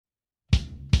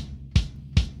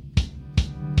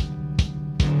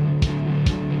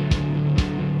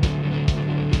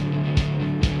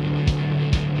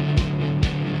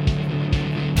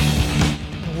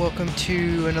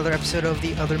to another episode of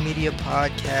the Other Media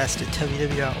Podcast at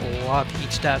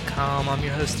www.wappeach.com. I'm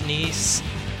your host, Denise,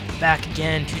 back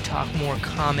again to talk more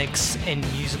comics and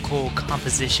musical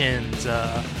compositions.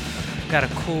 Got a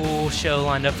cool show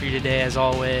lined up for you today, as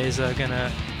always.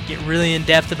 Gonna get really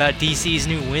in-depth about DC's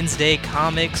new Wednesday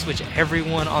Comics, which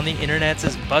everyone on the internet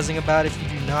is buzzing about. If you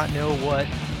do not know what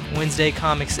Wednesday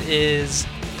Comics is,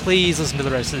 please listen to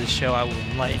the rest of the show. I will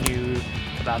enlighten you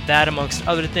about that, amongst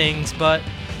other things. But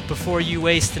before you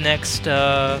waste the next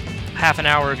half an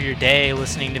hour of your day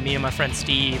listening to me and my friend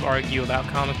Steve argue about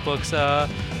comic books,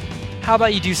 how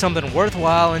about you do something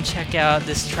worthwhile and check out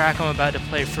this track I'm about to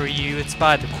play for you. It's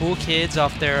by The Cool Kids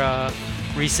off their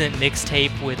recent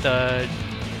mixtape with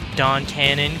Don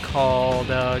Cannon called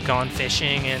Gone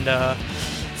Fishing, and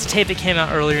it's a tape that came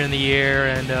out earlier in the year,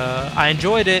 and I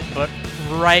enjoyed it, but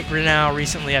right now,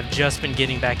 recently, I've just been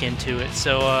getting back into it.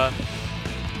 So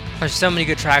there's so many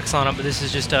good tracks on it, but this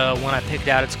is just one I picked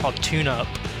out. It's called Tune Up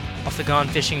off the Gone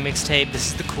Fishing mixtape. This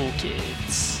is The Cool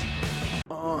Kids.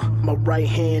 My right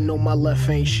hand on my left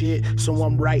ain't shit, so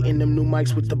I'm writing them new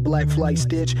mics with the black flight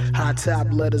stitch. High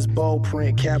top letters, bold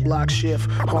print, cap lock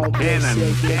shift. Home base,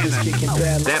 safe niggas kicking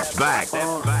paddle. That's back.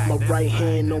 My right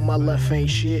hand on my left ain't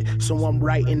shit, so I'm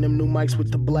writing them new mics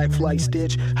with the black flight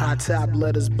stitch. High top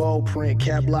letters, bold print,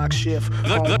 cap lock shift.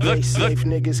 Home base, safe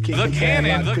niggas kicking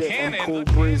paddle. I'm cool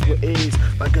breeze with ease,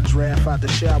 like a draft out the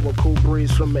shower. Cool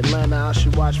breeze from Atlanta, I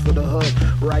should watch for the hood.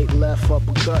 Right, left,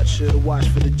 uppercut, should've watched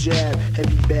for the jab.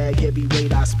 Heavy bag, heavy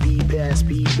weight, I speed past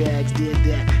speed bags. Did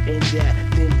that, and that,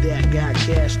 then that. Got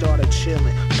cash, started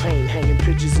chillin'. Paint, hanging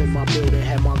pictures in my building.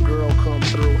 Had my girl come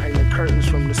through, hanging curtains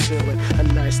from the ceiling. A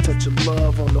nice touch of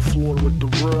love on the floor with the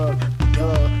rug.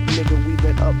 Duh, nigga, we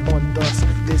been up on dust.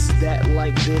 This, that,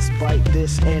 like this, bite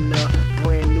this, and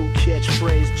brand new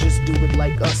catchphrase. Just do it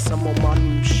like us. I'm on my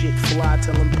new shit fly,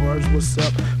 telling birds what's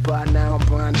up. By now I'm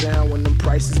blind down when them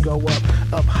prices go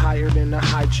up higher than a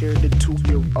high chair to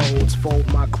 2-year-olds. Fold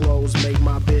my clothes, make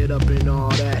my bed up and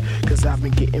all that, cause I've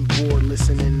been getting bored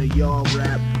listening to y'all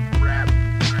rap.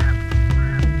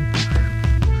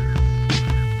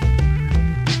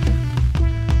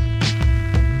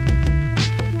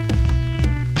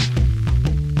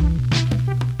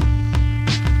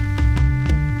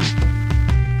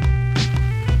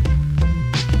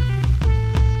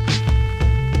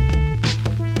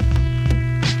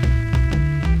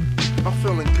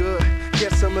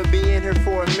 I'ma be in here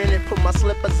for a minute, put my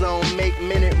slippers on, make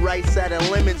minute rights out of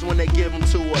lemons when they give them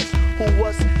to us. Who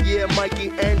was? Yeah, Mikey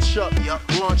and Chuck.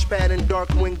 Launchpad and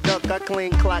Darkwing Duck. I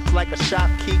clean clocks like a shop,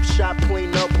 keep shop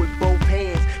clean up with both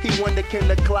hands. He wonder can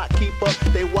the clock keep up?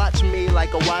 They watch me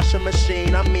like a washing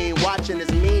machine. I mean, watching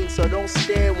is mean, so don't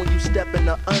stare when you step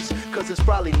into us, cause it's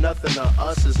probably nothing to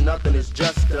us. It's nothing, it's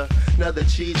just another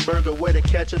cheeseburger with a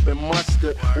ketchup and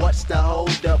mustard. What's the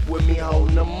hold up with me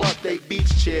holding them up? They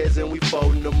beach chairs and we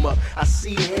folding them up. I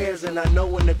see hairs and I know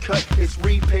when the cut it's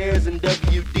repairs and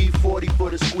WD-40 for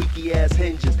the squeaky ass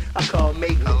hinges. I call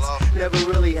maintenance. Never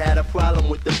really had a problem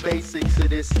with the basics of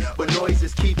this, but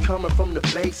noises keep coming from the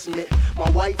basement. My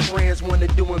white friends wanna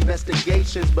do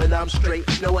investigations, but I'm straight.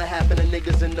 Know what happened to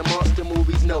niggas in the monster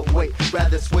movies? No, wait.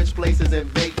 Rather switch places and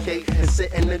vacate and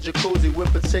sit in the jacuzzi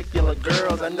with particular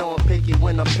girls. I know I'm picky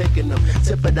when I'm picking them.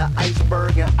 Tip of the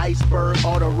iceberg and iceberg.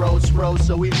 All the roads froze,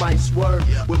 so we might swerve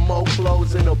with more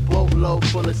clothes and a boatload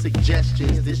full of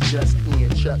suggestions. This just in.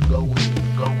 Chuck, go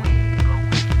in, go in.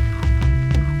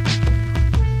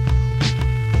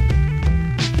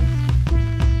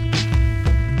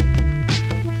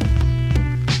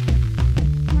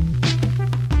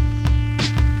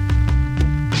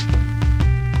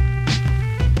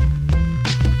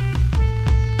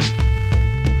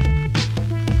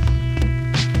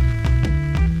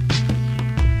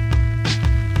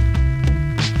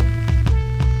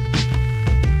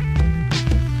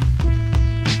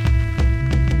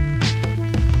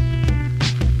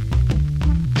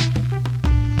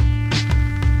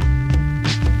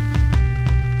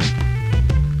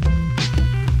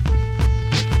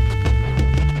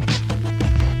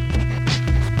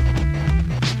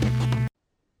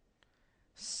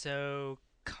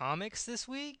 Comics this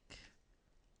week?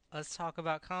 Let's talk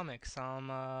about comics.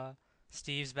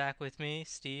 Steve's back with me.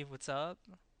 Steve, what's up?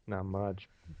 Not much.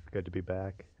 Good to be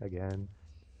back again.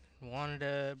 Wanted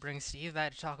to bring Steve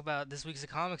back to talk about this week's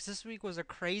comics. This week was a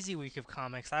crazy week of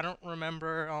comics. I don't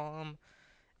remember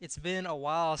it's been a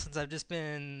while since I've just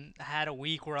had a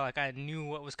week where like I knew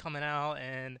what was coming out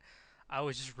and I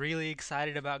was just really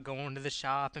excited about going to the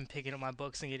shop and picking up my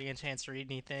books and getting a chance to read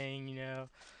anything, you know.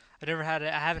 I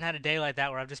haven't had a day like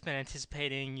that where I've just been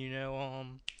anticipating, you know,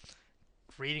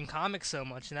 reading comics so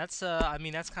much, and that's I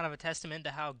mean that's kind of a testament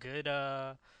to how good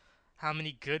how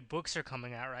many good books are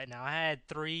coming out right now. I had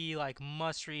three like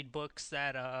must-read books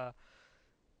that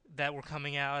were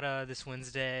coming out this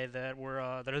Wednesday that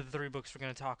are the three books we're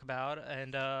going to talk about.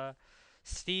 And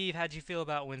Steve, how'd you feel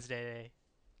about Wednesday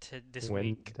to this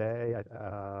week? Wednesday,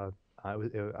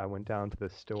 I went down to the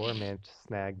store, managed to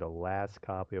snag the last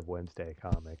copy of Wednesday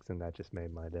Comics, and that just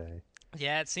made my day.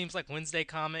 Yeah, it seems like Wednesday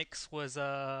Comics was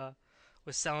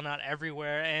selling out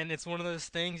everywhere, and it's one of those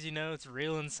things, it's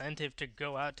real incentive to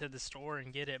go out to the store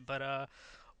and get it. But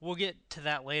we'll get to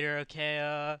that later,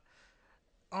 okay?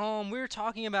 We were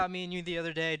talking about me and you the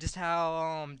other day, just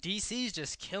how DC's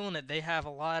just killing it. They have a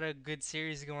lot of good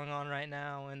series going on right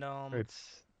now, and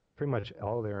It's pretty much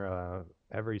all their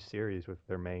every series with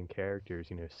their main characters,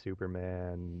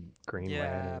 Superman, Green yeah,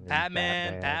 Lantern,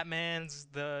 Batman. Batman's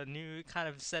the new kind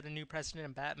of set a new precedent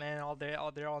in Batman.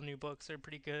 They're all new books. They're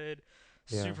pretty good.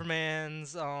 Yeah,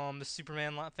 Superman's the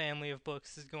Superman family of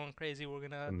books is going crazy. We're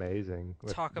gonna amazing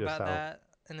with talk just about how that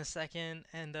in a second.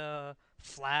 And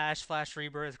Flash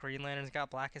Rebirth, Green Lantern's got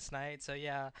Blackest Night. So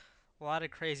yeah, a lot of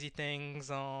crazy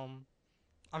things.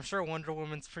 I'm sure Wonder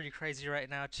Woman's pretty crazy right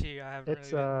now too. I haven't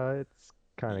really been. it's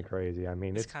kind y- of crazy. I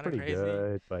mean, It's it's kind of pretty crazy.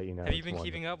 good, but Have you it's been Wonder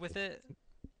keeping up with Woman. it?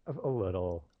 A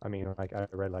little. I mean, like I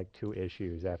read like two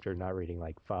issues after not reading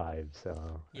like five.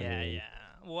 So I Yeah, mean, yeah.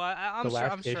 Well, the I'm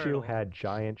last sure issue it'll. had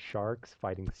giant sharks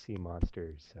fighting sea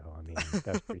monsters. So I mean,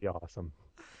 that's pretty awesome.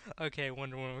 Okay,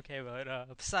 Wonder Woman. Okay,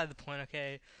 but beside the point.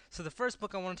 Okay, so the first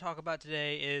book I want to talk about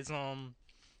today is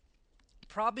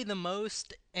probably the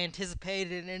most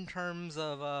anticipated in terms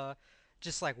of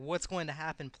just like what's going to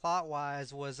happen plot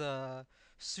wise was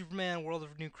Superman World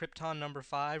of New Krypton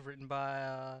 #5, written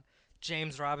by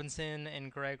James Robinson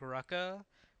and Greg Rucka,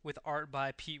 with art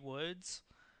by Pete Woods.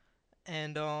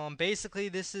 And basically,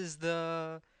 this is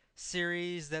the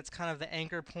series that's kind of the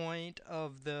anchor point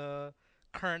of the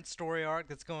current story arc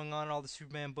that's going on in all the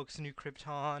Superman books, New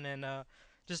Krypton. And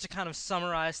just to kind of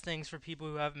summarize things for people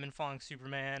who haven't been following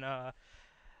Superman,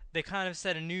 they kind of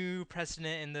set a new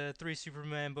precedent in the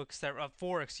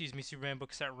four, excuse me, Superman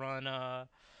books that run.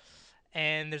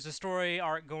 And there's a story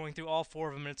arc going through all four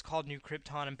of them, and it's called New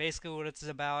Krypton. And basically, what it's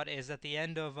about is at the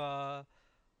end of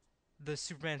the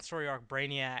Superman story arc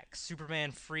Brainiac,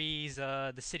 Superman frees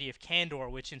the city of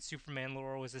Kandor, which in Superman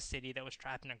lore was a city that was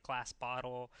trapped in a glass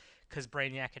bottle because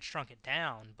Brainiac had shrunk it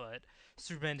down. But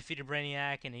Superman defeated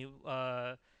Brainiac and he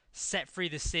set free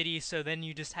the city. So then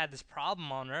you just had this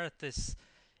problem on Earth, this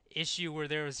issue where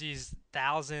there was these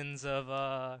thousands of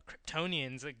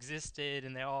Kryptonians existed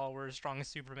and they all were as strong as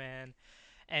Superman,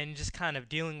 and just kind of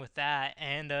dealing with that.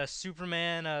 And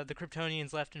Superman, the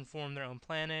Kryptonians left and formed their own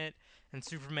planet, and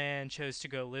Superman chose to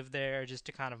go live there just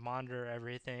to kind of monitor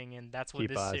everything, and that's what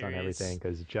Keep this eyes on everything series.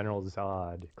 because General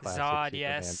Zod, classic Zod, Superman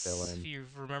yes, if villain, you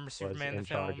remember was Superman the in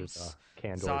charge of films,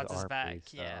 Kandor's Zod's is army. back,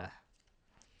 So yeah.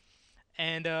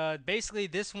 And basically,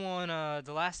 this one,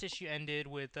 the last issue ended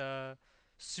with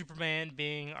Superman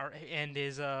and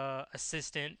his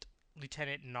assistant,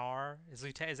 Lieutenant Nar. Is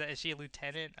she a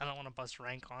lieutenant? I don't want to bust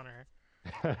rank on her.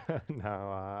 no,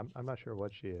 I'm not sure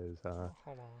what she is.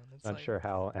 Hold on, it's Not like sure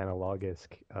how analogous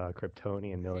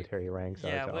Kryptonian military ranks are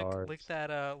yeah, to look ours.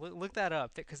 that look that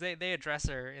up because they address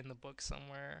her in the book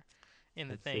somewhere in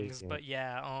the Let's see. things. But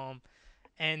yeah,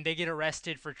 and they get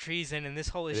arrested for treason, and this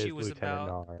whole It issue is was Lieutenant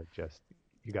about. Nard. Just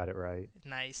you got it right.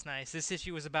 Nice, nice. This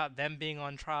issue was about them being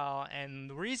on trial, and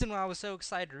the reason why I was so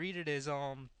excited to read it is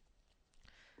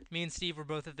me and Steve were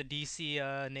both at the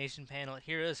DC Nation panel at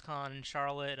Heroes Con in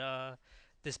Charlotte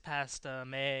this past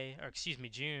May, or excuse me,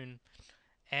 June.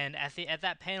 And at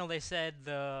that panel, they said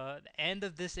the end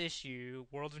of this issue,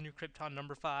 World of New Krypton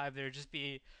 #5, there'd just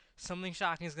be something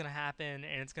shocking is going to happen,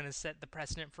 and it's going to set the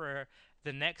precedent for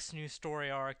the next new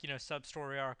story arc, sub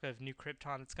story arc of New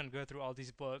Krypton. It's going to go through all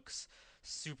these books: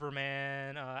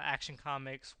 Superman, Action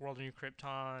Comics, World of New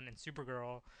Krypton, and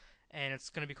Supergirl, and it's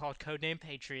going to be called Codename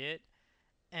Patriot.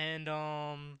 And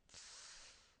I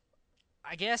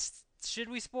guess should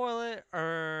we spoil it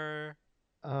or?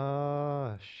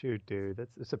 Shoot, dude.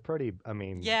 It's a pretty. I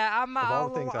mean, Yeah, of all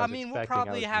the things I I was mean, we'll expecting, I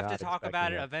probably was have to not talk expecting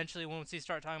about it it. eventually once we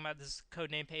start talking about this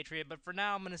Codename Patriot. But for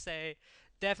now, I'm gonna say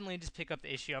definitely just pick up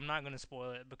the issue. I'm not gonna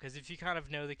spoil it because if you kind of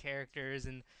know the characters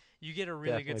and you get a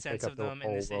really good Definitely pick sense up of the them in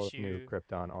whole this World of New issue.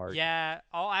 Krypton arc. Yeah,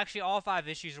 all 5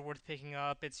 issues are worth picking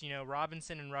up. It's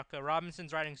Robinson and Rucka.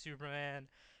 Robinson's writing Superman,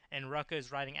 and Rucka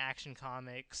is writing Action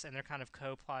Comics, and they're kind of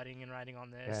co-plotting and writing on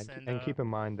this. And And and keep in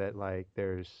mind that like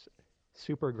there's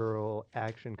Supergirl,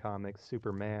 Action Comics,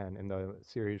 Superman in the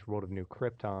series World of New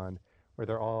Krypton, where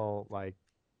they're all like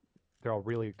they're all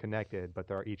really connected, but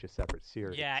they're each a separate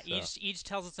series. Yeah, So each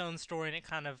tells its own story, and it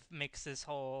kind of makes this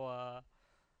whole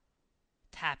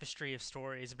tapestry of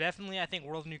stories. Definitely, I think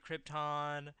World of New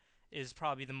Krypton is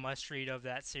probably the must-read of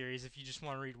that series if you just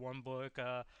want to read one book.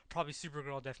 Probably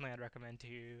Supergirl, definitely I'd recommend to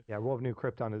you. yeah, World of New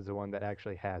Krypton is the one that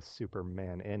actually has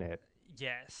Superman in it.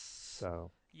 Yes.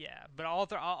 So Yeah, but all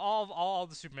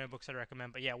the Superman books I'd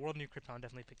recommend. But yeah, World of New Krypton,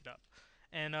 definitely pick it up.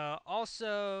 And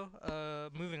also,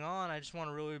 moving on, I just want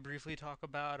to really briefly talk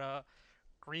about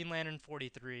Green Lantern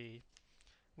 43,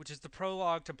 which is the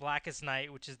prologue to Blackest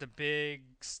Night, which is the big,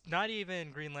 not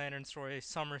even Green Lantern story,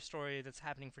 summer story that's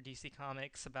happening for DC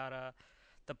Comics about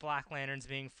the Black Lanterns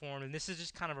being formed. And this is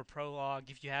just kind of a prologue.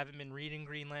 If you haven't been reading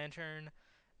Green Lantern,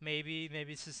 maybe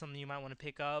this is something you might want to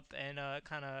pick up, and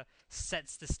kind of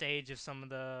sets the stage of some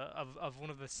of of one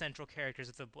of the central characters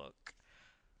of the book.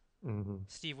 hmm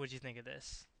Steve, what do you think of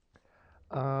this?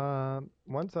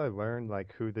 once I learned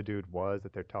like who the dude was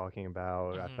that they're talking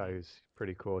about, I thought hmm he was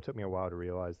pretty cool. It took me a while to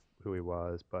realize who he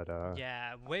was, but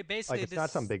Yeah, like basically it's not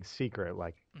some this. big secret,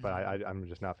 like, but Mhm. I'm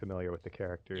just not familiar with the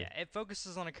character. Yeah, it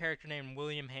focuses on a character named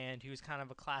William Hand, who's kind of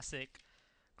a classic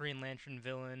Green Lantern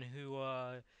villain who,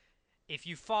 if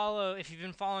you've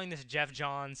been following this Jeff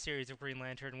Johns series of Green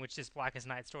Lantern, which this Blackest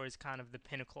Night story is kind of the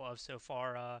pinnacle of so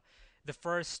far, the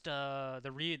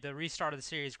restart of the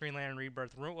series, Green Lantern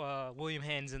Rebirth, William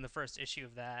Hand's in the first issue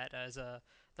of that as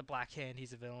the Black Hand.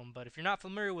 He's a villain, but if you're not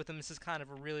familiar with him, this is kind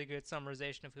of a really good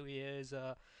summarization of who he is.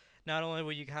 Not only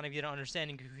will you kind of get an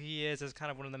understanding of who he is as kind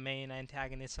of one of the main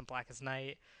antagonists in Blackest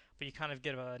Night, but you kind of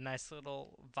get a nice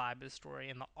little vibe of the story.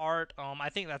 And the art, I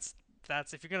think that's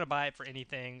if you're gonna buy it for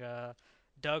anything,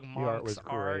 Doug The art Monk's was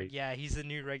art. great. Yeah, he's the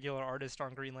new regular artist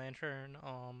on Green Lantern.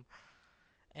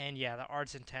 And yeah, the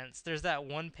art's intense. There's that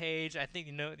one page. I think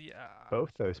you know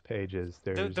Both those pages,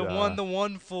 the there's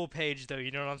one full page though.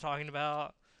 You know what I'm talking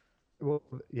about? well,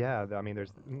 yeah, I mean,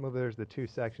 there's the two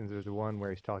sections. There's the one where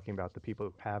he's talking about the people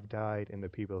who have died and the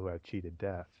people who have cheated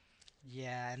death.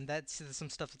 Yeah, and that's some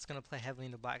stuff that's gonna play heavily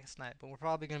into Blackest Night. But we're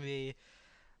probably gonna be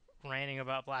ranting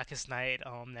about Blackest Night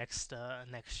next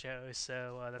show.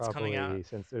 So that's coming out. Probably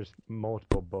since there's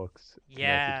multiple books connected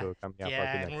Yeah, to it coming out for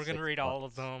like the yeah, and we're next gonna six read all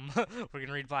of months. them. We're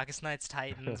gonna read Blackest Night's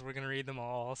Titans. We're gonna read them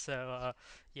all. So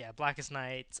yeah, Blackest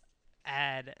Night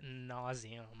ad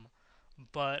nauseum.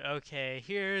 But okay,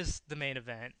 here's the main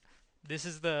event. This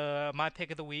is the my pick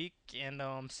of the week, and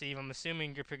Steve, I'm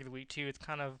assuming your pick of the week too. It's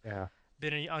kind of Yeah.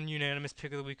 been an ununanimous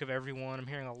pick of the week of everyone. I'm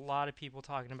hearing a lot of people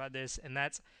talking about this, and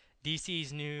that's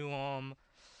DC's new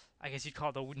I guess you'd call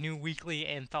it the new weekly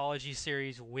anthology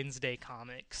series, Wednesday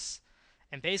Comics.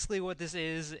 And basically, what this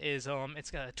is it's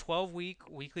a 12-week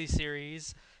weekly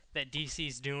series that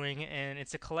DC's doing, and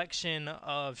it's a collection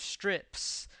of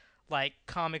strips, like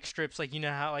comic strips, like you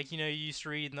know how, like you used to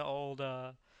read in the old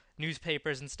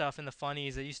newspapers and stuff, and the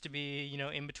funnies. It used to be,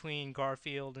 in between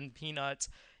Garfield and Peanuts,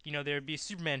 there'd be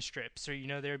Superman strips, or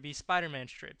there'd be Spider-Man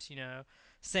strips.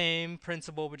 Same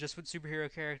principle, but just with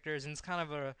superhero characters, and it's kind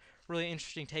of a really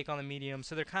interesting take on the medium.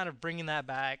 So they're kind of bringing that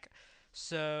back.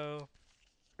 So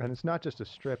And it's not just a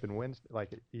strip in Wednesday,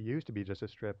 like it used to be just a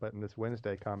strip, but in this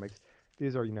Wednesday comics,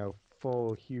 these are,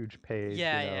 full, huge page,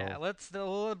 yeah. Well,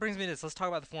 that brings me to this. Let's talk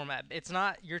about the format. It's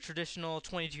not your traditional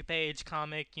 22-page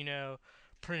comic,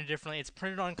 printed differently. It's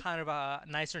printed on kind of a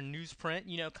nicer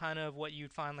newsprint, kind of what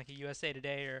you'd find like a USA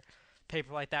Today or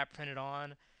paper like that printed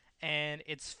on. And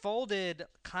it's folded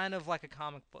kind of like a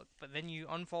comic book, but then you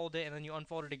unfold it and then you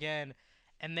unfold it again,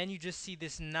 and then you just see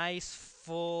this nice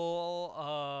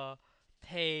full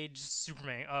page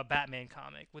Batman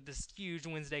comic with this huge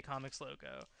Wednesday Comics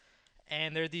logo.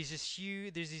 And there are these just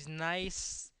huge. There's these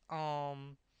nice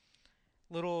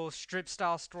little strip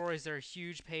style stories. There are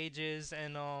huge pages,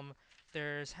 and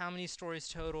there's how many stories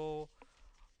total?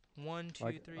 One, two,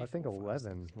 like three, I think four, five, six,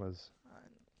 11 seven, was, eight,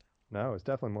 nine. no, it's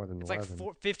definitely more than It's like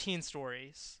 11. 15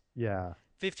 stories. Yeah.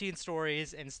 15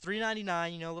 stories, and it's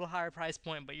 $3.99. A little higher price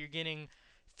point, but you're getting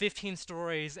 15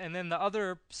 stories. And then the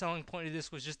other selling point of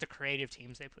this was just the creative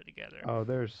teams they put together. Oh,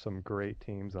 there's some great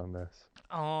teams on this.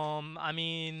 I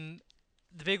mean,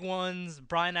 the big ones,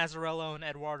 Brian Azzarello and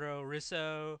Eduardo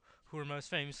Risso, who are most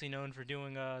famously known for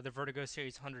doing the Vertigo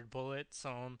series 100 Bullets.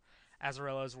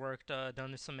 Azzarello's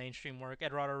done some mainstream work.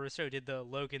 Eduardo Risso did the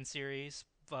Logan series,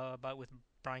 but with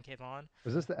Brian K. Vaughan.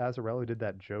 Was this the Azzarello who did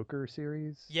that Joker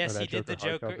series? Or Yes, he that did Joker the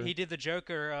Joker. hardcover? He did the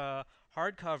Joker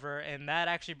hardcover, and that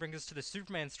actually brings us to the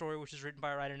Superman story, which is written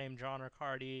by a writer named John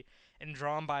Riccardi and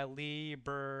drawn by Lee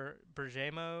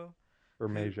Bergamo, who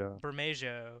Bermeja.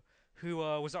 Bermejo, who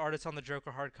was the artist on the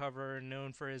Joker hardcover and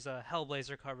known for his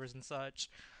Hellblazer covers and such.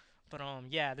 But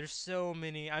yeah, there's so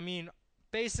many. I mean,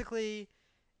 basically,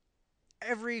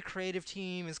 every creative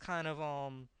team is kind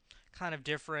of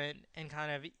different and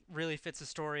kind of really fits the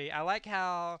story. I like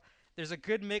how there's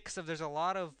a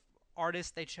lot of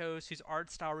artists they chose whose art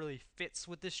style really fits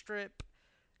with this strip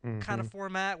kind of Hmm.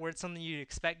 format, where it's something you'd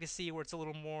expect to see, where it's a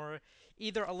little more,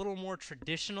 either a little more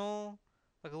traditional,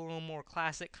 like a little more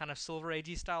classic kind of Silver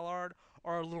Agey style art,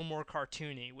 or a little more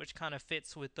cartoony, which kind of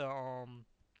fits with the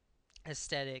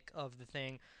aesthetic of the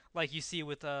thing, like you see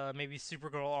with maybe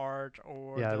Supergirl art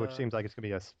or Yeah, which the seems like it's gonna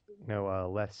be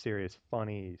less serious,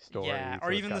 funny yeah, story. or So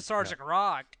it's even the got, Sergeant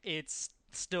Rock. It's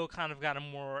still kind of got a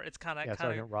more. It's yeah, kind of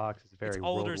Sergeant Rocks is it's very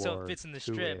older, World so it War fits in the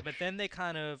strip. But II-ish. then they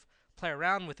kind of play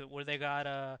around with it, where they got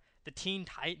the Teen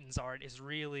Titans art is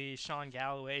really Sean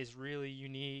Galloway is really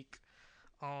unique.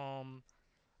 Um,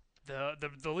 the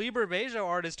Liber Beja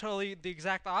art is totally the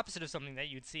exact opposite of something that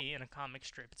you'd see in a comic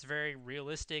strip. It's very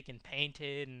realistic and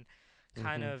painted and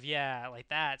kind Hmm. of yeah like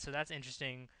that. So that's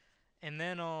interesting. And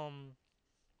then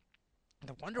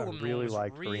the Wonder I Woman one really was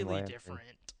liked Green really Lantern.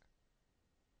 different.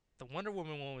 The Wonder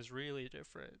Woman one was really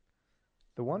different.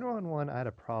 The Wonder Woman one I had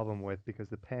a problem with because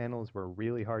the panels were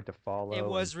really hard to It follow, and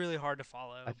was really hard to I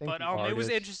follow, think but the it was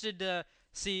artist, interested to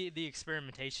see the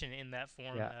experimentation in that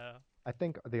form yeah, though. I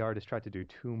think the artist tried to do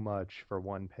too much for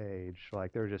one page.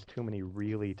 Like there were just too many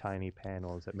really tiny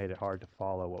panels that made it hard to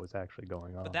follow what was actually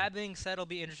going But on. that being said, I'll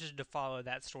be interested to follow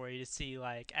that story to see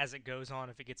like as it goes on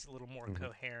if it gets a little more Hmm.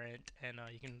 coherent and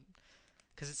you can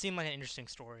because it seemed like an interesting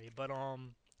story. But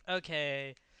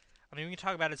okay, I mean we can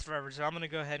talk about it forever, so I'm gonna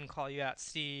go ahead and call you out,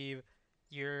 Steve.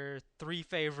 Your three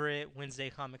favorite Wednesday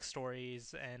comic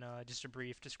stories and just a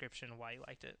brief description of why you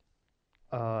liked it.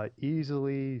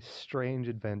 Easily Strange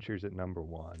Adventures at number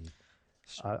one.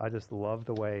 I just love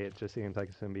the way it just seems like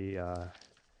it's gonna be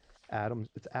Adam.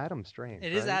 It's Adam It Strange,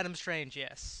 is right? Adam Strange,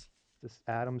 yes. Just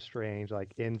Adam Strange,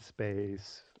 like in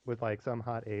space with like some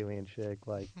hot alien chick,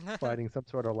 like fighting some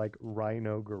sort of like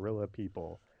rhino gorilla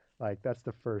people. Like that's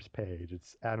the first page.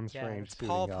 It's Adam Yeah, Strange it's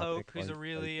Paul suiting up and Pope, who's going a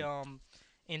really places.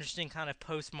 interesting kind of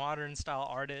postmodern style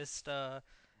artist.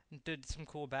 Did some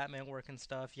cool Batman work and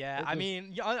stuff. Yeah,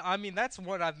 It just, I mean that's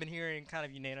what I've been hearing kind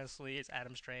of unanimously is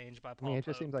Adam Strange by I mean, Paul it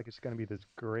just seems Pope. like it's going to be this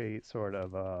great sort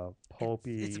of It's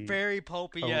pulpy very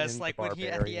pulpy, yes. Conan the Like when he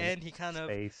at the Barbarian end he kind of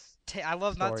space I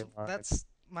love storyline. that's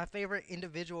my favorite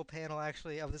individual panel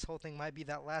actually of this whole thing might be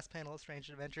that last panel of Strange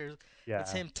Adventures.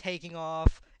 It's Yeah. him taking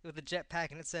off with a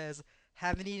jetpack and it says,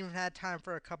 "Haven't even had time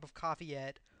for a cup of coffee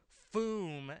yet."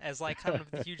 Foom as like kind of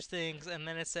the huge things, and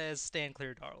then it says, "Stand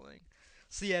clear, darling."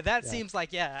 So yeah, that Yeah. seems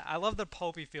like yeah, I love the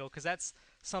pulpy feel because that's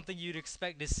something you'd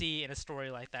expect to see in a story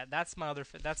like that. That's my other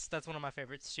that's one of my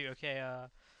favorites too. Okay,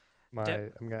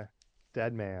 De- I'm gonna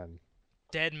Dead Man.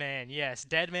 Dead Man, yes,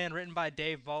 Dead Man, written by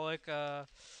Dave Bullock,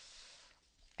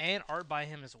 and art by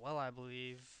him as well, I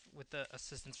believe, with the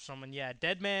assistance from someone. Yeah,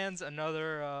 Dead Man's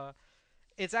another.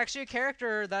 It's actually a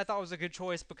character that I thought was a good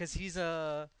choice because he's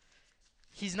not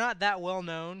that well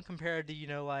known compared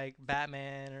to like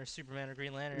Batman or Superman or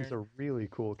Green He's Lantern. a really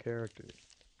cool character.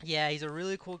 Yeah, he's a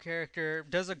really cool character.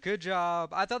 Does a good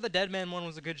job. I thought the Dead Man one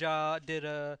was a good job. Did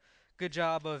a good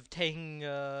job of taking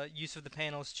use of the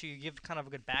panels to give kind of a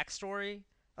good backstory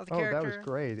of the Oh, that was character.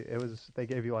 great. It was they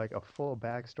gave you like a full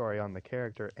backstory on the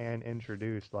character and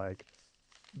introduced like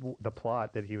the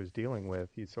plot that he was dealing with.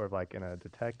 He's sort of like in a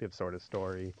detective sort of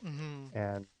story, Hmm.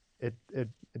 and it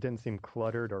didn't seem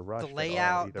cluttered or rushed at all, The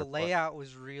either part. layout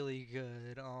was really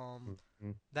good.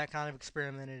 Mhm. That kind of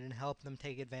experimented and helped them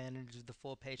take advantage of the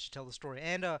full page to tell the story.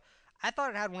 And I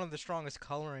thought it had one of the strongest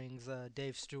colorings.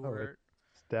 Dave Oh, Stewart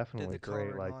it's did definitely the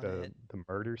great. coloring Like on it. the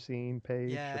murder scene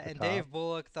page Yeah, at the and top. Dave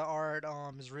Bullock, the art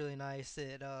is really nice.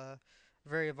 It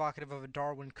very evocative of a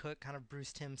Darwin Cook kind of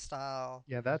Bruce Timm style.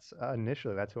 Yeah, that's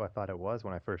initially that's who I thought it was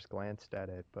when I first glanced at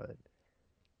it, but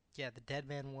Yeah, the Dead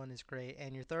Man one is great.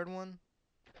 And your third one?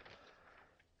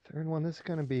 third one, this is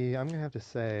gonna be. I'm gonna have to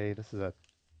say this is a.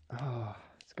 Oh,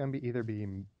 it's gonna be either be.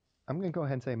 I'm gonna go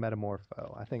ahead and say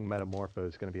Metamorpho. I think Metamorpho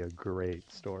is gonna be a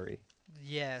great story.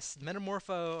 Yes,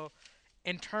 Metamorpho.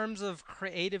 In terms of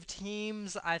creative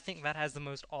teams, I think that has the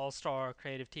most all-star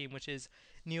creative team, which is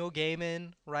Neil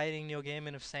Gaiman, writing Neil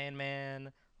Gaiman of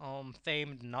Sandman,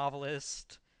 famed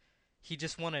novelist. He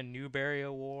just won a Newbery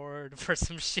Award for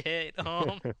some shit.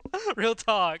 Real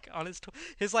talk on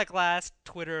his like last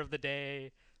Twitter of the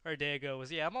day or a day ago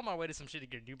was yeah, I'm on my way to some shit to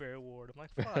get a Newbery Award. I'm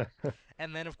like fuck.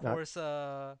 And then of Not. course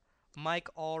Mike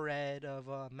Allred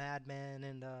of Mad Men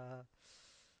and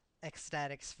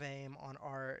Ecstatic's fame on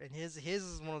art, and his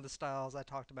is one of the styles I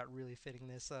talked about really fitting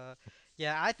this.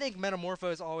 Yeah, I think Metamorpho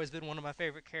has always been one of my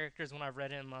favorite characters when I've read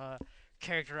him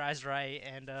characterized right,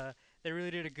 and they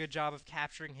really did a good job of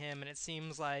capturing him. And it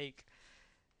seems like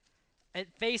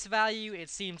At face value, it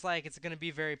seems like it's going to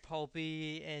be very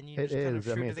pulpy and It just kind of is.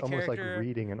 I true mean, to it's the almost like character.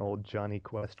 reading an old Johnny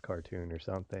Quest cartoon or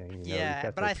something. You know, you've Yeah,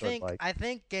 got but this I sort of think like, I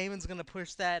think Gaiman's gonna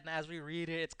push that, and as we read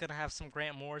it, it's gonna have some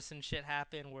Grant Morrison shit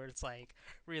happen where it's like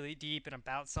really deep and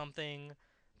about something.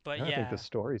 But I think the yeah,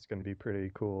 story's going to be pretty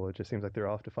cool. It just seems like they're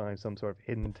off to find some sort of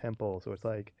hidden temple. So it's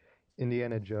like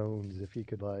Indiana Jones if he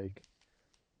could like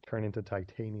turn into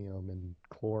titanium and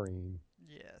chlorine.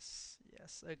 yes,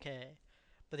 yes, okay.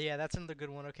 But yeah, that's another good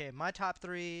one. Okay, my top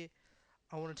three.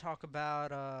 I want to talk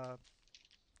about.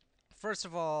 First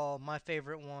of all, my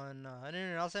favorite one. No,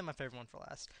 I'll say my favorite one for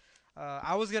last.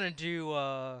 I was gonna do.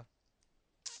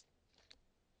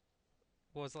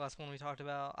 What was the last one we talked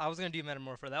about? I was gonna do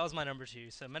Metamorpho. That was my number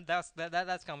two. So that's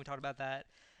kind of we talked about that.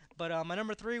 But my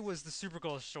number three was the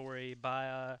Supergirl story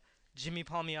by Jimmy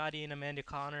Palmiotti and Amanda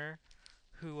Connor,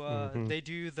 who Hmm. they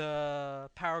do the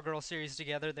Power Girl series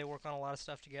together. They work on a lot of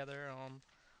stuff together,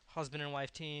 husband and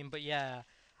wife team. But yeah,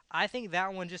 I think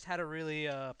that one just had a really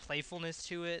playfulness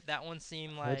to it. That one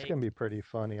seemed It's going to like be pretty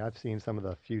funny. I've seen some of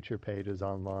the future pages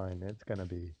online. It's going to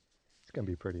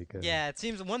be pretty good. yeah, it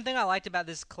seems one thing I liked about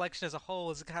this collection as a whole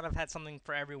is it kind of had something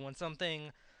for everyone.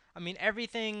 Something, I mean,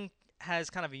 everything has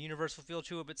kind of a universal feel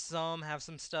to it, but some have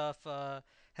some stuff,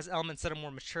 has elements that a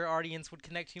more mature audience would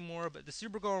connect to more. But the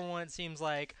Supergirl one, it seems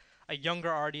like a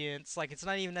younger audience, like it's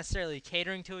not even necessarily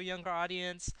catering to a younger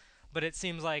audience, but it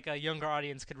seems like a younger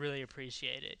audience could really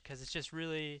appreciate it because it's just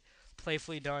really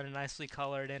playfully done and nicely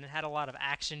colored, and it had a lot of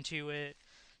action to it.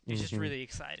 It was just Hmm. really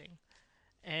exciting.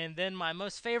 And then my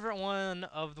most favorite one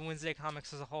of the Wednesday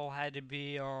comics as a whole had to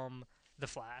be The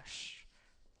Flash.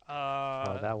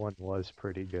 Oh, Uh that one was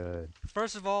pretty good.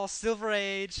 First of all, Silver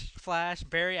Age, Flash,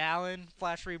 Barry Allen,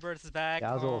 Flash Rebirth is back.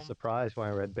 Yeah, I was a little surprised when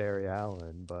I read Barry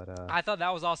Allen, but I thought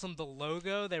that was awesome. The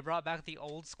logo, they brought back the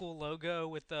old school logo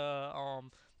with the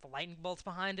lightning bolts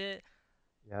behind it.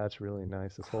 yeah, it's really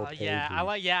nice. This whole Yeah, page I is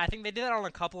like. Yeah, I think they did that on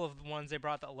a couple of the ones they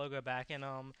brought the logo back. And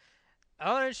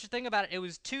another interesting thing about it, it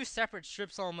was two separate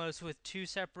strips almost with two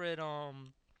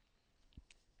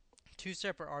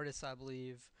separate artists, I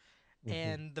believe.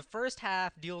 hmm And the first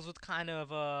half deals with kind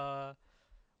of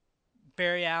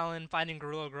Barry Allen finding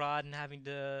Gorilla Grodd and having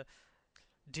to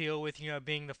deal with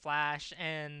being the Flash,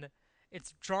 and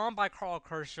it's drawn by Carl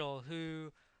Kerschel,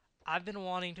 who I've been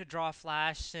wanting to draw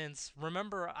Flash since.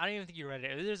 Remember, I don't even think you read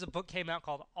it. There's a book came out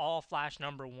called All Flash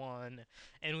Number One,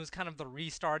 and it was kind of the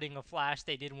restarting of Flash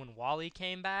they did when Wally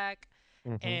came back.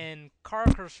 hmm And Carl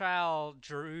Kerschel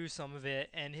drew some of it,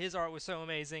 and his art was so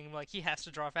amazing. Like he has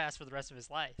to draw fast for the rest of his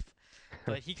life.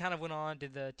 But he kind of went on to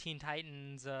the Teen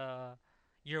Titans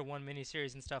Year One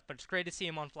miniseries and stuff. But it's great to see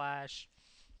him on Flash.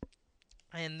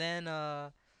 And then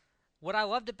what I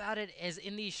loved about it is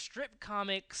in these strip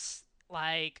comics,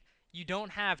 like you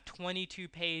don't have 22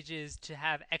 pages to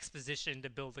have exposition to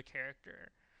build a character,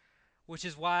 which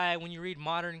is why when you read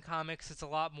modern comics, it's a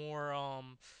lot more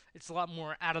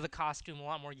out of the costume, a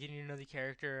lot more getting to know the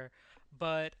character.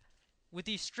 But with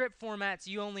these strip formats,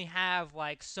 you only have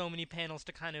like so many panels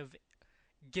to kind of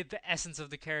get the essence of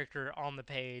the character on the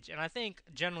page. And I think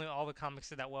generally all the comics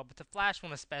did that well, but the Flash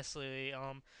one especially,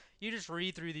 you just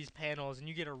read through these panels and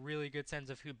you get a really good sense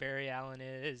of who Barry Allen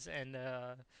is and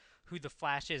who the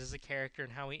Flash is as a character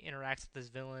and how he interacts with his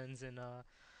villains and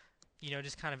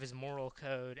just kind of his moral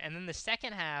code. And then the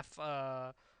second half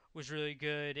was really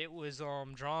good. It was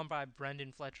drawn by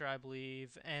Brendan Fletcher, I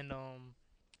believe, and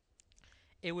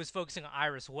it was focusing on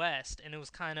Iris West, and it was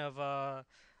kind of a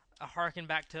harken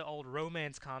back to old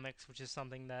romance comics, which is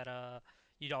something that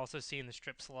you'd also see in the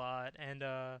strips a lot, and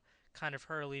kind of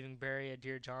her leaving Barry a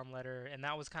Dear John letter, and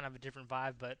that was kind of a different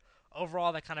vibe, but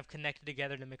overall that kind of connected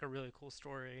together to make a really cool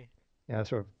story. yeah,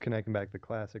 sort of connecting back to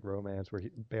classic romance where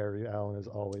Barry Allen is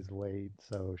always late,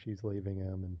 so she's leaving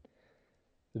him, and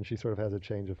then she sort of has a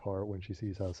change of heart when she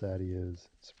sees how sad he is.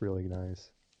 It's really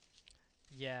nice.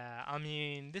 Yeah, I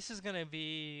mean, this is gonna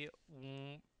be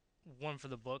one for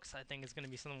the books. I think it's gonna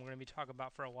be something we're gonna be talking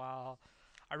about for a while.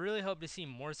 I really hope to see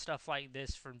more stuff like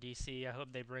this from DC. I hope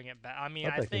they bring it back. I mean,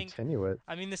 Hope they continue it.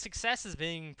 the success is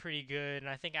being pretty good, and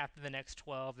I think after the next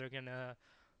 12, they're gonna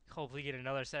hopefully get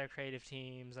another set of creative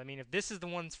teams. I mean, if this is the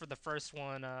ones for the first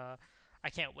one, I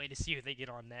can't wait to see who they get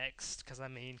on next. Because I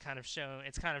mean,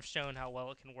 it's kind of shown how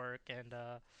well it can work, and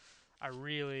I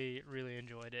really, really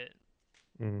enjoyed it.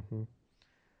 Hmm.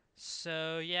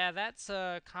 So yeah, that's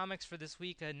comics for this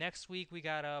week. Next week we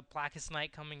got Blackest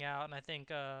Night coming out, and I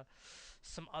think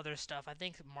some other stuff. I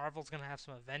think Marvel's gonna have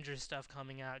some Avengers stuff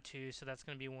coming out too, so that's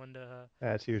gonna be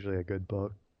That's usually a good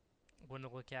book. one to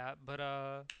look at. But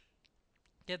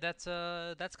yeah,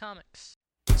 that's comics.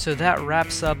 So that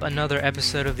wraps up another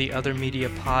episode of the Other Media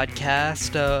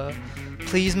Podcast.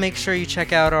 Please make sure you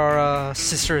check out our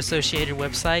sister associated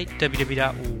website,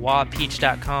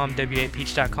 www.wapeach.com,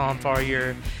 wapeach.com, for all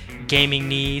your gaming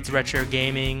needs, retro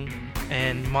gaming,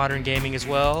 and modern gaming as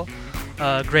well.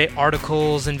 Great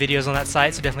articles and videos on that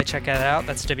site, so definitely check that out.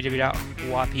 That's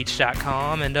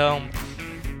www.wapeach.com. And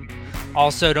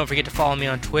also, don't forget to follow me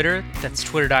on Twitter. That's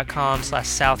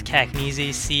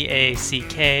twitter.com/SouthCackNeasy,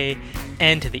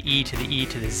 CACKN to the E to the E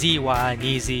to the ZY,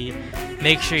 Neasy.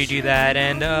 Make sure you do that.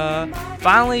 And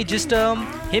finally, just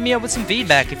hit me up with some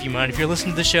feedback if you mind. If you're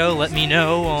listening to the show, let me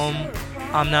know.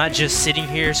 I'm not just sitting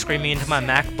here screaming into my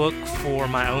MacBook for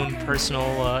my own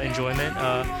personal enjoyment.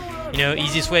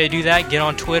 Easiest way to do that, get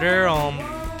on Twitter,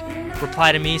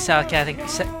 reply to me,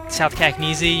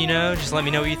 SouthCackNeasy, just let me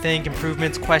know what you think,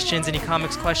 improvements, questions, any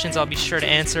comics questions, I'll be sure to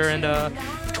answer. And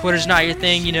if Twitter's not your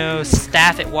thing,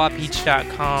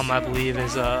 staff@wapeach.com, I believe,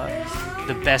 is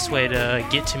the best way to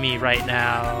get to me right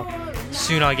now.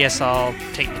 Soon, I guess I'll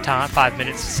take the time, 5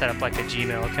 minutes, to set up like a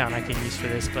Gmail account I can use for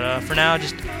this. But for now,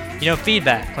 just,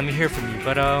 feedback, let me hear from you.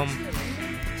 But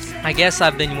I guess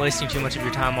I've been wasting too much of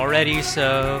your time already,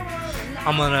 so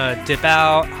I'm gonna dip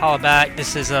out, holla back.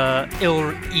 This is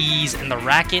Ill Ease and the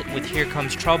Racket with Here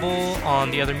Comes Trouble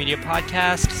on the Other Media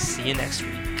Podcast. See you next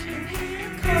week.